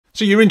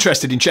So you're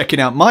interested in checking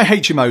out my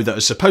HMO that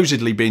has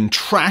supposedly been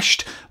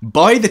trashed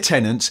by the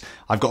tenants.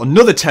 I've got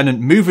another tenant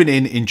moving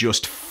in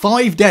just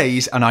 5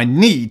 days and I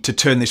need to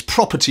turn this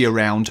property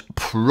around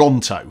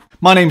pronto.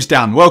 My name's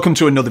Dan, welcome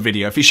to another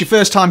video. If it's your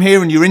first time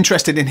here and you're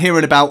interested in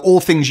hearing about all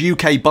things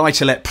UK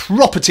buy-to-let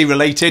property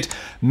related,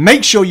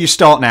 make sure you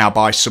start now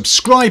by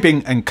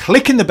subscribing and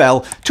clicking the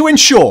bell to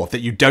ensure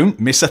that you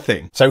don't miss a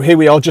thing. So here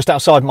we are just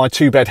outside my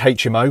 2-bed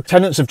HMO.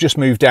 Tenants have just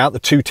moved out, the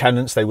 2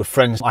 tenants, they were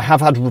friends. I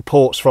have had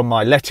reports from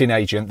my letting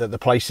agent that the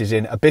place is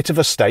in a bit of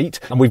a state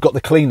and we've got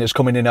the cleaners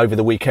coming in over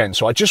the weekend.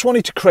 So I just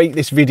wanted to create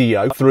this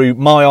video through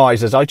my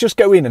eyes as I just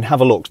go in and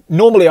have a look.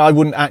 Normally I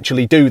wouldn't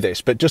actually do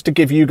this, but just to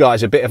give you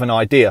guys a bit of an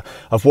idea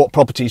of what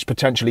properties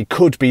potentially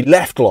could be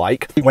left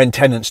like when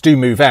tenants do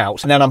move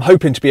out. And then I'm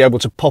hoping to be able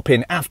to pop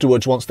in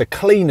afterwards once the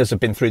cleaners have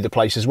been through the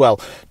place as well,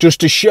 just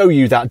to show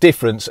you that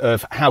difference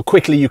of how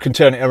quickly you can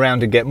turn it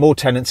around and get more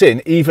tenants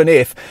in, even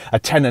if a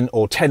tenant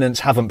or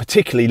tenants haven't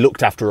particularly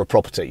looked after a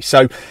property.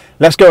 So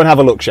let's go and have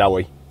a look, shall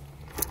we?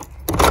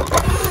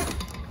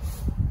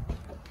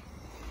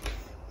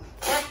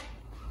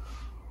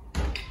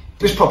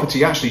 This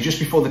property actually, just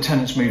before the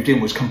tenants moved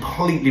in, was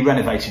completely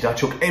renovated. I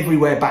took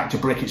everywhere back to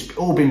brick. It's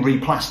all been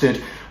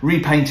replastered,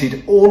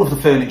 repainted. All of the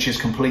furniture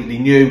is completely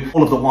new.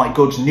 All of the white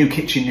goods, new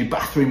kitchen, new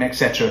bathroom,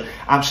 etc.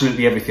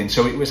 Absolutely everything.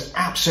 So it was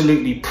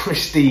absolutely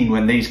pristine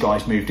when these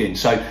guys moved in.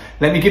 So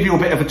let me give you a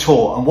bit of a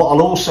tour. And what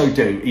I'll also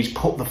do is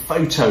put the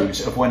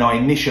photos of when I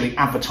initially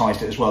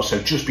advertised it as well. So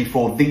just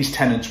before these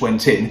tenants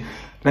went in,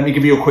 let me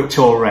give you a quick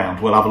tour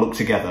around. We'll have a look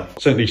together.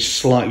 Certainly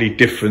slightly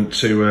different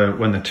to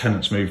when the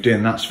tenants moved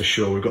in, that's for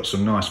sure. We've got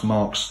some nice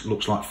marks,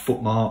 looks like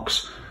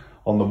footmarks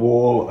on the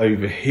wall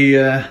over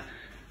here.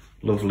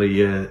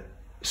 Lovely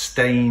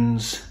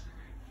stains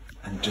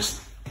and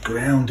just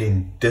ground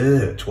in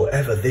dirt,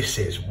 whatever this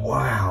is.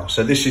 Wow.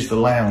 So this is the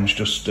lounge,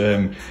 just,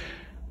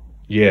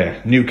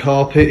 yeah, new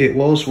carpet it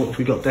was. What have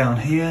we got down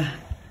here?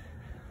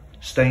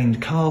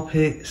 Stained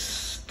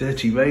carpets,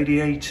 dirty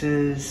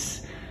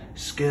radiators.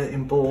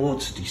 Skirting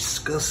boards,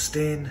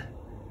 disgusting.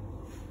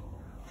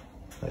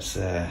 Let's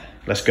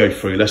go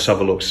through, let's have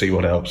a look, see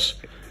what else.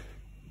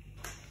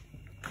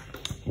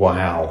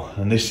 Wow,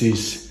 and this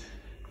is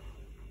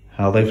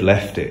how they've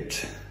left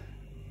it.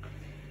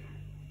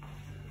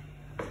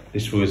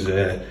 This was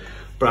a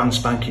brand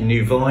spanking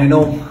new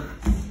vinyl,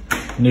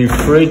 new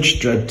fridge,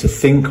 dread to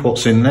think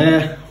what's in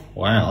there.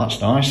 Wow,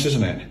 that's nice,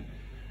 isn't it?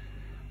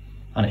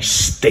 And it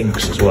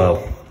stinks as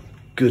well,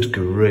 good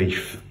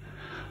grief.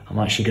 I'm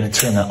actually going to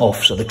turn that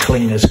off so the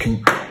cleaners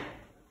can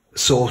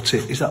sort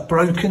it. Is that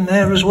broken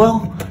there as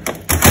well?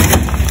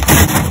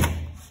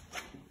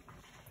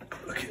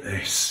 Look at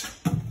this.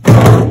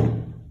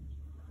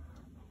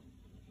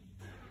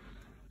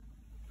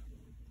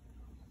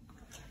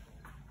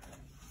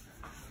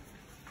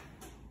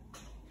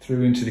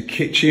 Through into the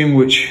kitchen,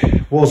 which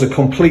was a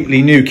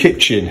completely new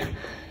kitchen.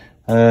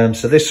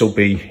 So this will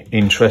be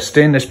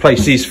interesting. This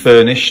place is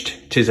furnished.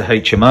 It is a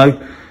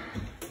HMO.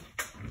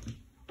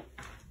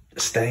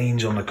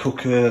 Stains on the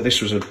cooker.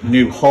 This was a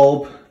new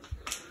hob.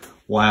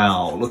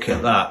 Wow, look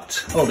at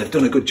that. Oh, they've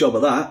done a good job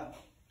of that.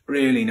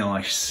 Really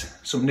nice.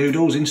 Some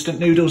noodles, instant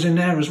noodles in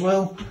there as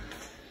well.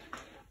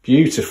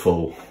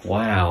 Beautiful.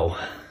 Wow.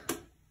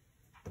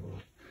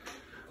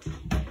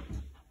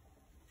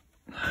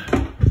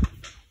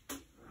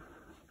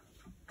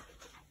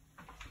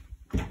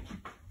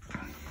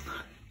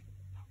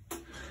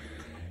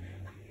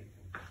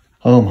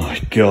 Oh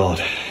my God.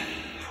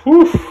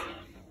 Whew.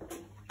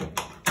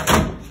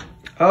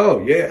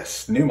 Oh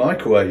yes, new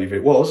microwave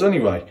it was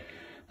anyway.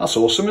 That's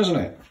awesome, isn't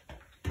it?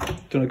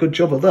 Done a good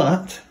job of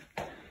that.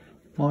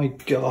 My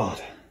God.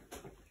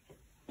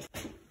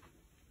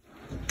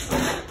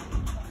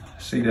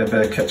 See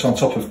they've kept on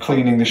top of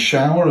cleaning the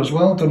shower as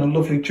well. Done a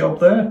lovely job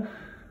there.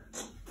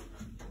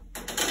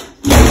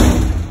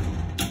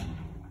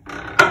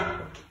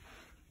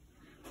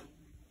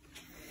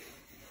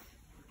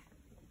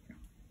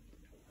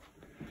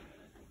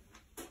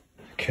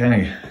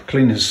 Okay,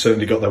 cleaners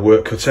certainly got their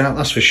work cut out,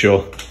 that's for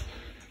sure.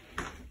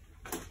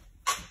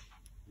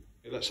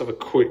 Let's have a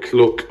quick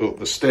look up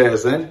the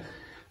stairs then.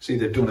 See,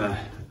 they've done a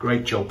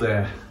great job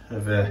there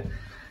of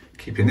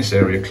keeping this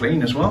area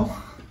clean as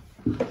well.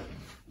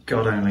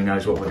 God only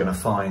knows what we're going to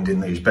find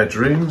in these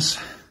bedrooms.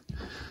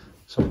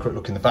 Let's have a quick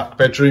look in the back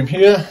bedroom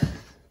here.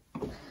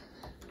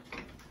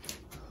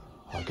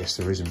 I guess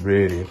there isn't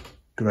really a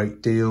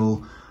great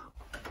deal.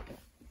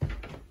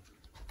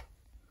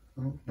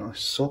 Oh,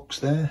 nice socks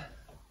there.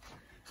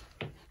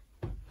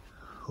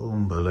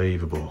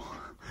 Unbelievable.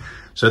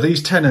 So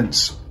these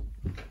tenants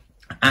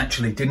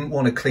actually didn't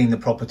want to clean the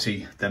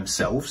property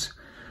themselves.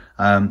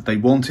 They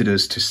wanted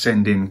us to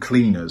send in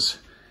cleaners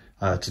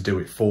to do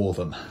it for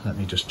them. Let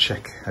me just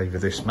check over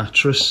this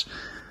mattress.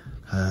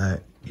 Yeah,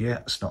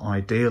 it's not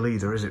ideal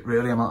either, is it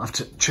really? I might have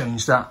to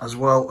change that as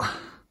well.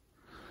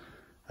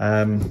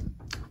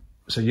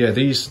 So yeah,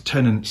 these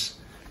tenants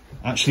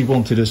actually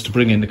wanted us to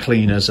bring in the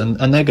cleaners and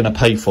they're going to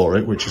pay for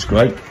it, which is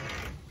great.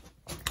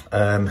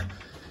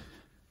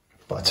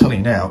 But I tell you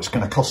now, it's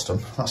going to cost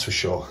them, that's for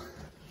sure.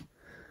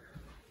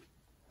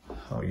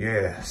 Oh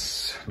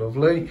yes,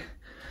 lovely.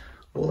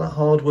 All that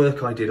hard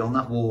work I did on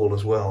that wall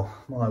as well.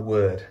 My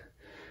word,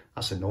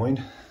 that's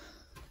annoying.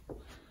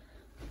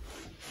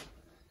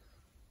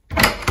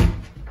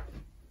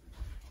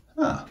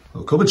 Ah,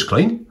 well, the cupboard's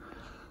clean.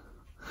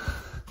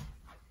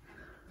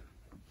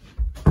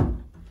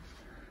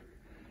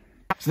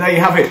 So there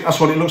you have it, that's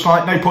what it looks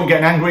like. No point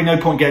getting angry, no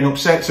point getting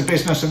upset. It's a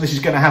business and this is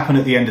going to happen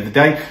at the end of the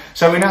day.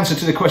 So in answer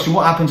to the question,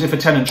 what happens if a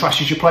tenant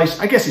trashes your place?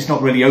 I guess it's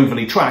not really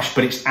overly trashed,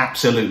 but it's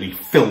absolutely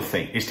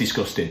filthy. It's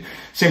disgusting.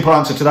 Simple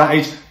answer to that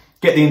is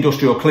get the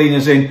industrial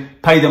cleaners in,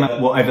 pay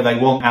them whatever they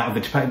want out of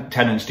the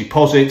tenant's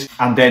deposit,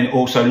 and then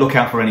also look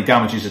out for any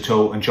damages at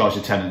all and charge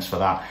the tenants for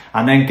that.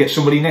 And then get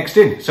somebody next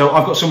in. So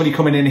I've got somebody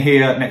coming in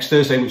here next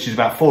Thursday, which is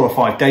about 4 or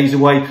 5 days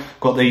away.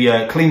 Got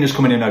the cleaners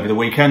coming in over the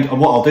weekend. And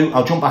what I'll do,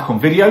 I'll jump back on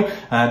video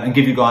and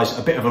give you guys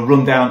a bit of a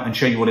rundown and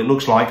show you what it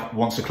looks like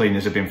once the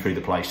cleaners have been through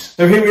the place.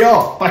 So here we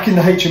are, back in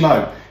the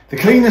HMO. The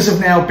cleaners have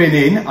now been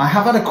in. I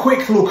have had a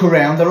quick look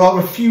around. There are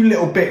a few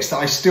little bits that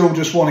I still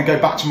just want to go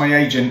back to my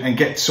agent and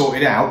get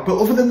sorted out. But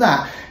other than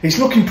that, it's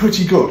looking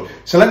pretty good.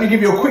 So let me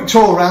give you a quick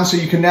tour around so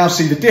you can now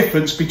see the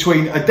difference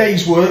between a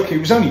day's work. It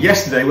was only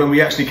yesterday when we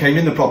actually came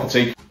in the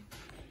property.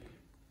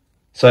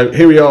 So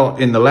here we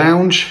are in the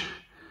lounge.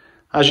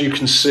 As you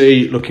can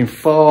see, looking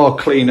far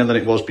cleaner than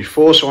it was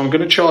before. So I'm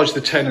going to charge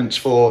the tenants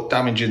for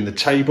damaging the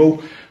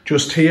table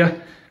just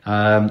here.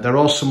 There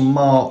are some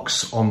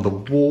marks on the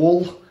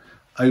wall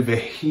over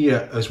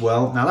here as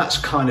well. Now that's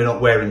kind of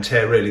not wear and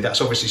tear really. That's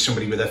obviously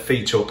somebody with their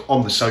feet up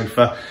on the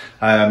sofa,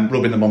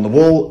 rubbing them on the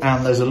wall,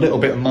 and there's a little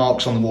bit of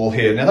marks on the wall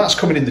here. Now that's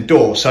coming in the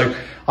door, so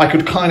I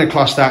could kind of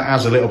class that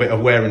as a little bit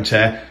of wear and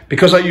tear.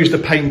 Because I use the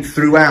paint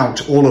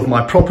throughout all of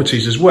my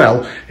properties as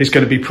well, it's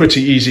going to be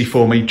pretty easy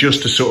for me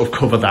just to sort of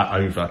cover that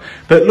over.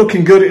 But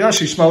looking good, it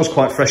actually smells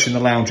quite fresh in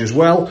the lounge as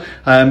well.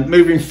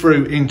 Moving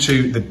through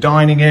into the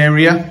dining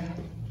area,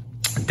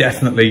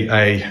 definitely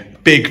a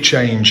big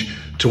change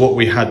to what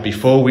we had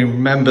before. We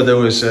remember there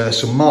was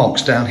some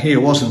marks down here,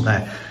 wasn't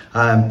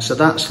there? So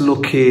that's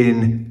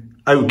looking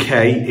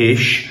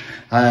okay-ish.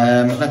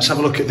 Let's have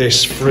a look at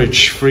this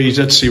fridge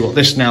freezer to see what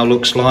this now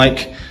looks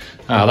like.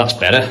 Oh, that's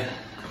better.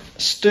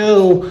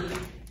 Still,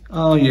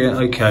 oh yeah,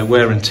 okay,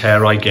 wear and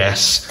tear, I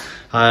guess.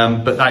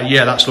 But that,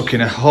 yeah, that's looking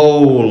a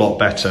whole lot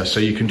better. So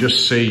you can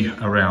just see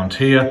around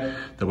here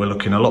that we're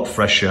looking a lot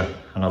fresher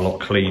and a lot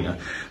cleaner.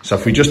 So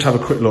if we just have a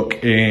quick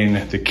look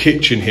in the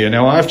kitchen here.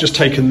 Now I've just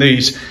taken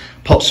these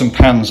pots and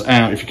pans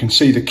out. If you can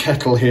see the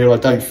kettle here, I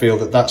don't feel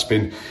that that's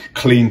been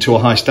cleaned to a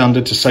high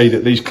standard to say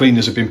that these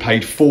cleaners have been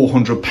paid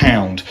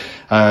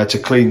 £400 to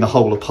clean the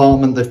whole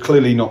apartment. They've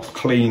clearly not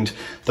cleaned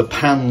the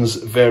pans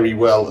very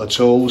well at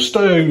all. The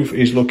stove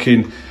is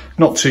looking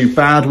not too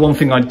bad. One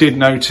thing I did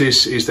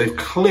notice is they've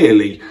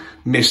clearly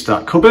missed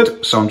that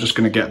cupboard, so I'm just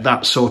going to get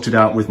that sorted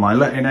out with my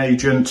letting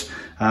agent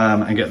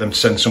and get them to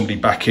send somebody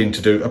back in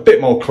to do a bit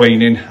more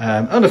cleaning,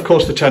 and of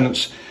course the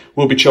tenants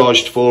will be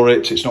charged for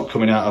it. It's not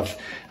coming out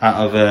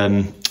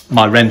of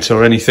my rent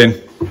or anything.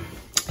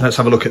 Let's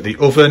have a look at the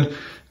oven.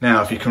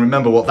 Now, if you can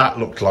remember what that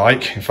looked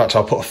like, in fact,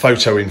 I'll put a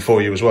photo in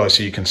for you as well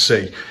so you can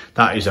see.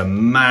 That is a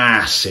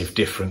massive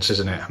difference,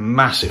 isn't it? A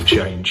massive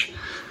change.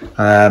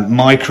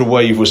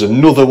 Microwave was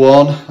another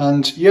one,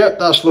 and yeah,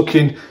 that's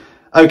looking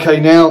okay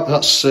now.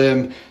 That's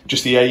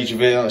just the age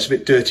of it. It's a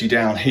bit dirty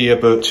down here,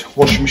 but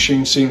washing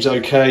machine seems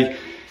okay.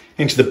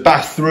 Into the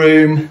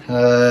bathroom.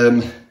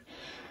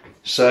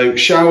 So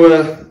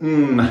shower,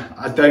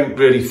 I don't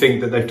really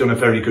think that they've done a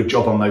very good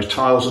job on those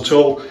tiles at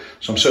all.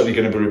 So I'm certainly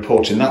going to be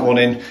reporting that one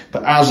in.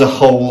 But as a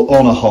whole,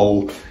 on a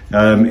whole,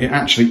 it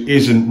actually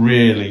isn't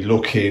really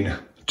looking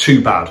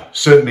too bad.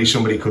 Certainly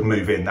somebody could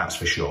move in, that's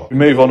for sure. We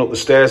move on up the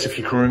stairs. If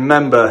you can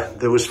remember,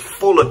 there was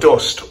full of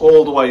dust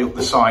all the way up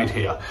the side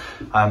here.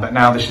 But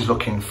now this is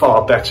looking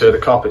far better. The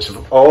carpets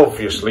have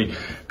obviously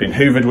been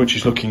hoovered, which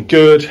is looking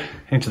good.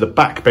 Into the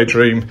back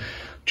bedroom,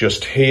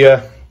 just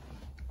here.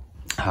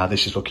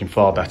 This is looking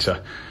far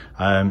better.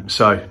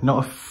 So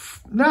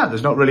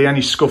there's not really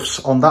any scuffs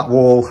on that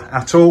wall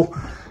at all.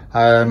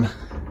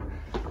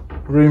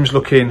 Room's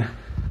looking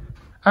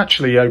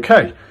actually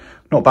okay.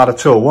 Not bad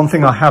at all. One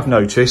thing I have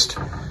noticed,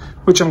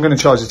 which I'm going to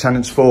charge the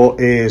tenants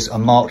for, is a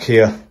mark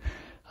here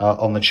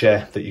on the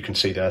chair that you can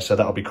see there. So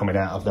that'll be coming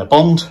out of their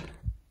bond.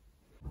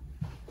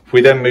 If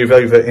we then move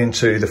over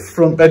into the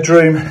front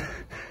bedroom,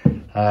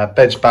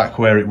 bed's back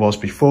where it was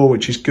before,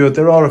 which is good.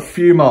 There are a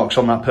few marks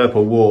on that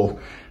purple wall,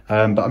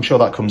 but I'm sure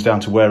that comes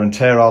down to wear and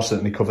tear. I'll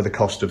certainly cover the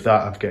cost of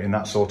that, of getting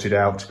that sorted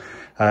out.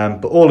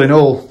 But all in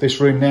all, this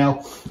room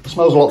now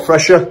smells a lot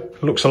fresher,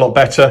 looks a lot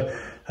better.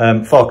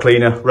 Far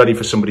cleaner, ready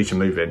for somebody to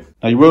move in.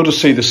 Now you will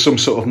just see there's some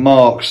sort of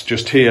marks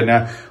just here.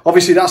 Now,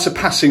 obviously that's a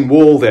passing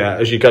wall there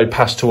as you go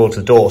past towards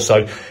the door.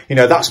 So, you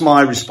know, that's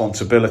my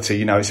responsibility.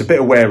 You know, it's a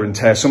bit of wear and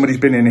tear. Somebody's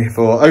been in here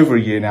for over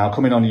a year now,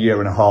 coming on a year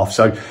and a half.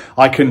 So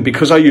I can,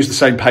 because I use the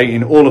same paint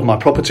in all of my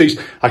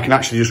properties, I can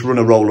actually just run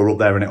a roller up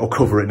there and it'll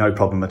cover it, no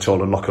problem at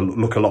all, and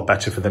look a lot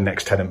better for the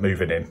next tenant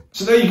moving in.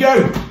 So there you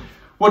go.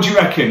 What do you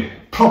reckon?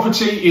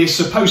 Property is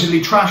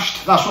supposedly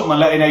trashed. That's what my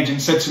letting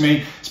agent said to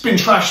me. It's been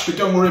trashed, but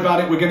don't worry about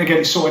it. We're going to get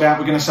it sorted out.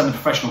 We're going to send the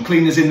professional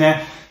cleaners in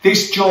there.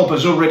 This job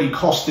has already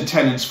cost the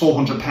tenants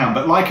 £400.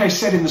 But like I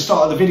said in the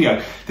start of the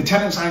video, the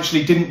tenants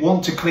actually didn't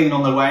want to clean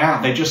on their way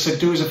out. They just said,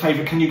 do us a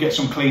favour, can you get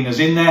some cleaners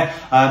in there?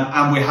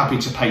 And we're happy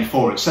to pay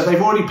for it. So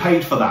they've already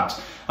paid for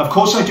that. Of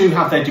course, I do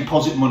have their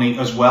deposit money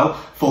as well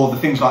for the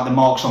things like the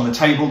marks on the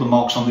table, the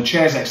marks on the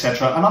chairs,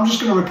 etc. And I'm just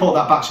going to report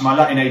that back to my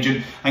letting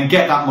agent and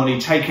get that money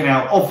taken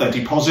out of their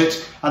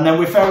deposit, and then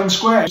we're fair and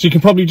square. So you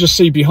can probably just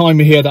see behind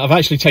me here that I've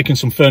actually taken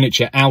some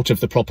furniture out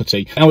of the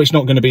property. Now it's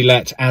not going to be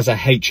let as a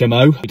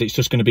HMO. It's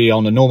just going to be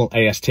on a normal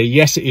AST.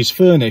 Yes, it is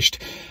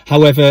furnished.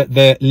 However,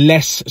 there's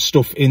less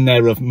stuff in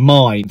there of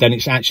mine, then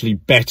it's actually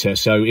better.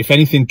 So if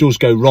anything does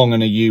go wrong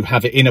and you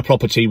have it in a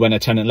property when a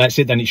tenant lets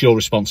it, then it's your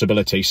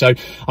responsibility. So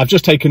I've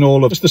just taken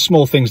all of just the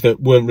small things that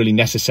weren't really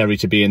necessary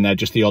to be in there,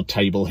 just the odd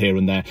table here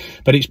and there.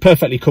 But it's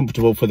perfectly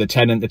comfortable for the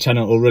tenant. The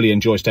tenant will really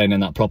enjoy staying in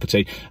that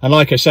property. And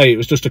like I say, it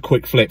was just a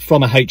quick flip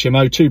from a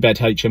HMO, 2-bed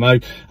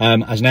HMO,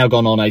 has now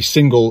gone on a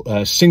single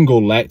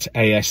let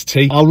AST.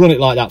 I'll run it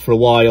like that for a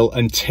while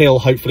until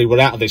hopefully we're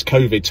out of this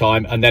COVID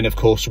time, and then of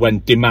course when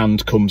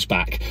demand comes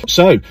back.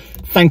 So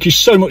thank you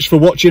so much for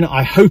watching.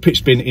 I hope it's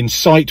been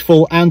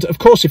insightful, and of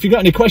course if you've got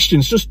any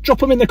questions, just drop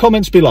them in the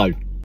comments below.